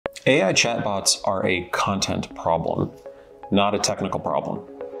AI chatbots are a content problem, not a technical problem.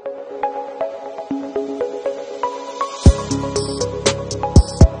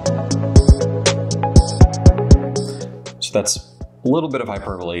 So that's a little bit of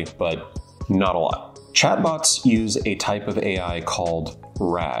hyperbole, but not a lot. Chatbots use a type of AI called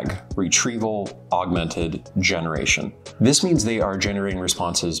RAG, Retrieval Augmented Generation. This means they are generating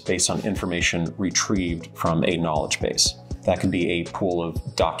responses based on information retrieved from a knowledge base. That could be a pool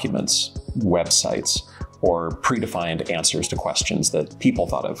of documents, websites, or predefined answers to questions that people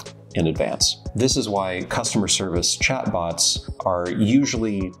thought of in advance. This is why customer service chatbots are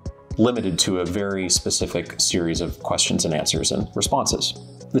usually limited to a very specific series of questions and answers and responses.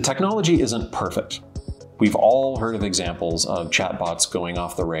 The technology isn't perfect. We've all heard of examples of chatbots going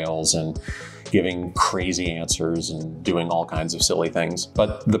off the rails and giving crazy answers and doing all kinds of silly things.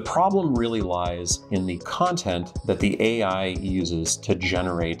 But the problem really lies in the content that the AI uses to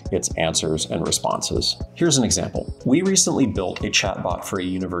generate its answers and responses. Here's an example. We recently built a chatbot for a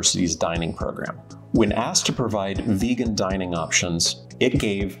university's dining program. When asked to provide vegan dining options, it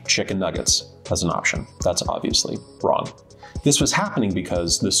gave chicken nuggets as an option. That's obviously wrong. This was happening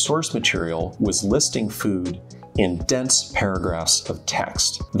because the source material was listing food in dense paragraphs of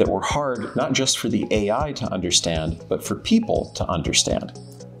text that were hard not just for the AI to understand, but for people to understand.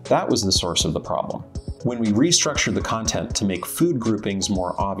 That was the source of the problem. When we restructured the content to make food groupings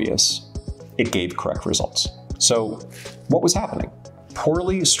more obvious, it gave correct results. So what was happening?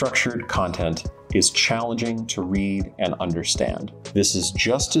 Poorly structured content is challenging to read and understand. This is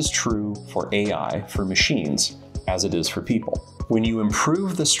just as true for AI, for machines, as it is for people. When you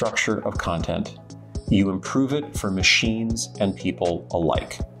improve the structure of content, you improve it for machines and people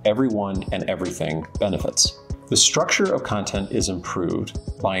alike. Everyone and everything benefits. The structure of content is improved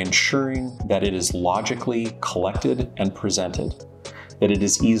by ensuring that it is logically collected and presented, that it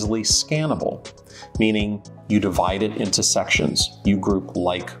is easily scannable, meaning you divide it into sections, you group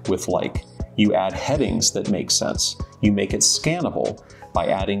like with like, you add headings that make sense, you make it scannable by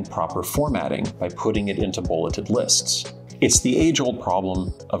adding proper formatting, by putting it into bulleted lists. It's the age-old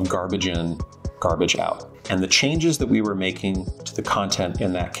problem of garbage in, garbage out. And the changes that we were making to the content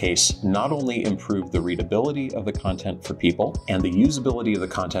in that case not only improved the readability of the content for people and the usability of the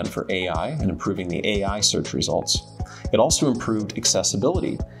content for AI and improving the AI search results, it also improved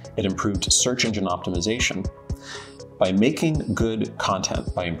accessibility. It improved search engine optimization. By making good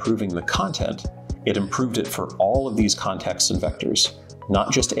content, by improving the content, it improved it for all of these contexts and vectors,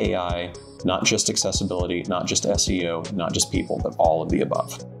 not just AI, not just accessibility, not just SEO, not just people, but all of the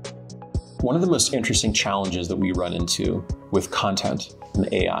above. One of the most interesting challenges that we run into with content in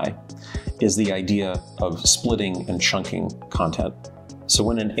AI is the idea of splitting and chunking content. So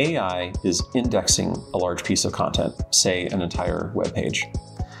when an AI is indexing a large piece of content, say an entire web page,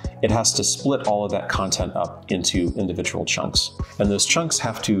 it has to split all of that content up into individual chunks. And those chunks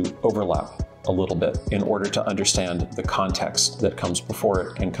have to overlap a little bit in order to understand the context that comes before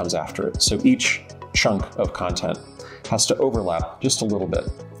it and comes after it. So each chunk of content has to overlap just a little bit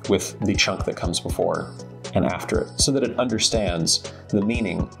with the chunk that comes before and after it, so that it understands the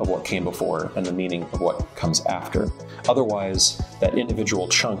meaning of what came before and the meaning of what comes after. Otherwise, that individual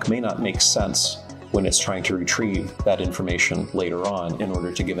chunk may not make sense when it's trying to retrieve that information later on in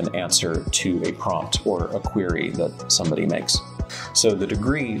order to give an answer to a prompt or a query that somebody makes. So the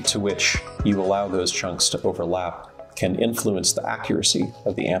degree to which you allow those chunks to overlap can influence the accuracy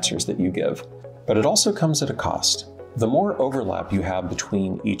of the answers that you give. But it also comes at a cost. The more overlap you have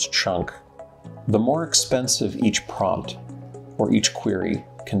between each chunk, the more expensive each prompt or each query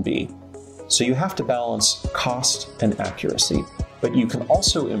can be. So you have to balance cost and accuracy, but you can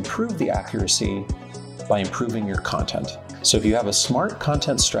also improve the accuracy by improving your content. So if you have a smart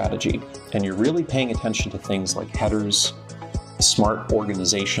content strategy and you're really paying attention to things like headers, smart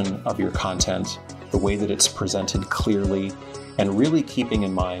organization of your content, the way that it's presented clearly, and really keeping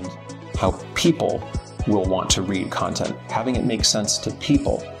in mind how people will want to read content, having it make sense to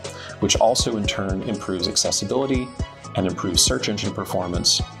people, which also in turn improves accessibility and improves search engine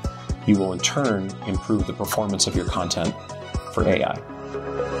performance. You will in turn improve the performance of your content for AI.